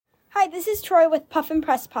this is Troy with Puff and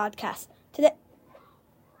Press Podcast.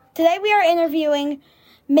 Today we are interviewing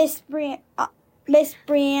Miss Brianna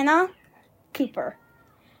Cooper.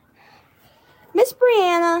 Miss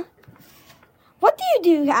Brianna, what do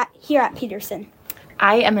you do here at Peterson?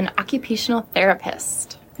 I am an occupational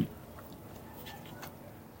therapist.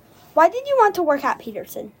 Why did you want to work at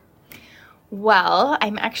Peterson? Well,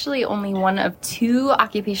 I'm actually only one of 2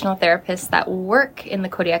 occupational therapists that work in the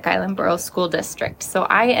Kodiak Island Borough School District. So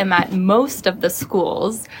I am at most of the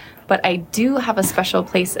schools, but I do have a special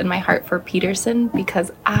place in my heart for Peterson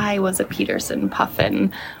because I was a Peterson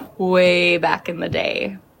puffin way back in the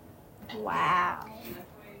day. Wow.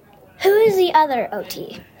 Who is the other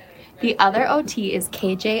OT? The other OT is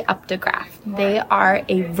KJ Updegraff. They are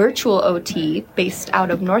a virtual OT based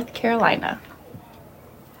out of North Carolina.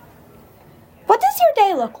 What does your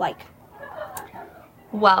day look like?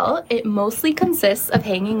 Well, it mostly consists of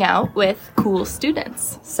hanging out with cool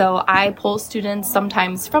students. So I pull students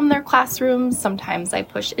sometimes from their classrooms, sometimes I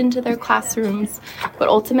push into their classrooms, but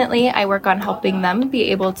ultimately I work on helping them be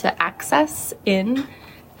able to access in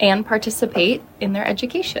and participate in their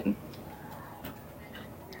education.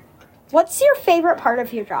 What's your favorite part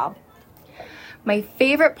of your job? My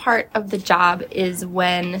favorite part of the job is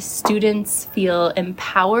when students feel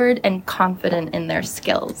empowered and confident in their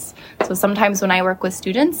skills. So sometimes when I work with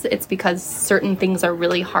students, it's because certain things are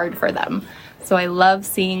really hard for them. So I love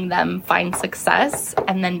seeing them find success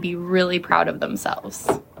and then be really proud of themselves.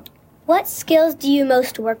 What skills do you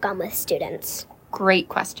most work on with students? Great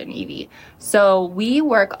question, Evie. So we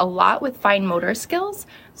work a lot with fine motor skills,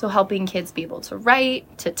 so helping kids be able to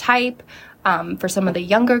write, to type. For some of the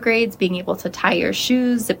younger grades, being able to tie your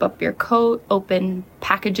shoes, zip up your coat, open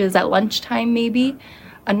packages at lunchtime maybe.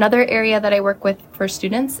 Another area that I work with for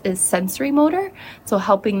students is sensory motor, so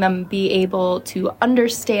helping them be able to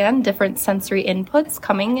understand different sensory inputs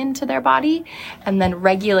coming into their body and then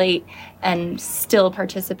regulate and still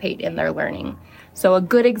participate in their learning. So a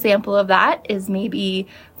good example of that is maybe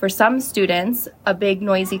for some students, a big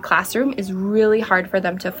noisy classroom is really hard for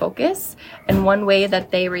them to focus. And one way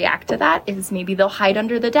that they react to that is maybe they'll hide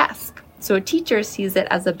under the desk. So a teacher sees it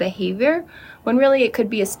as a behavior when really it could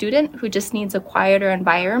be a student who just needs a quieter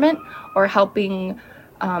environment or helping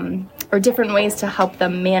or different ways to help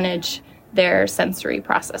them manage their sensory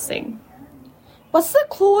processing. What's the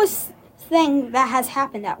coolest thing that has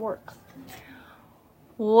happened at work?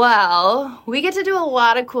 Well, we get to do a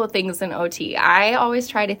lot of cool things in OT. I always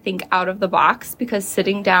try to think out of the box because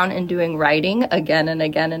sitting down and doing writing again and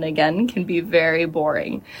again and again can be very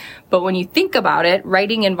boring. But when you think about it,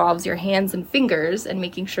 writing involves your hands and fingers and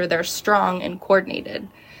making sure they're strong and coordinated.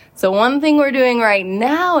 So one thing we're doing right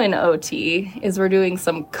now in OT is we're doing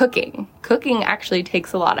some cooking. Cooking actually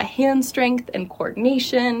takes a lot of hand strength and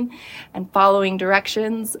coordination and following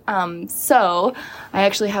directions. So I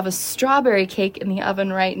actually have a strawberry cake in the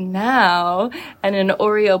oven right now and an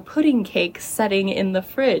Oreo pudding cake setting in the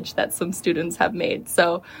fridge that some students have made.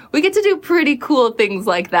 So we get to do pretty cool things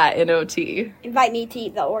like that in OT. Invite me to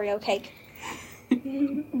eat the Oreo cake.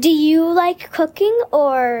 Do you like cooking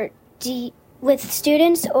with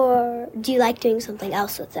students, or do you like doing something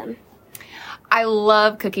else with them? I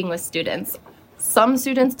love cooking with students. Some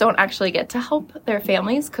students don't actually get to help their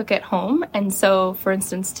families cook at home. And so, for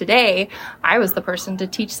instance, today, I was the person to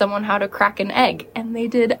teach someone how to crack an egg, and they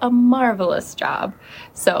did a marvelous job.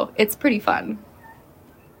 So it's pretty fun.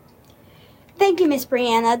 Thank you, Miss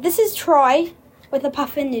Brianna. This is Troy with the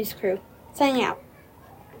Puffin News Crew, signing out.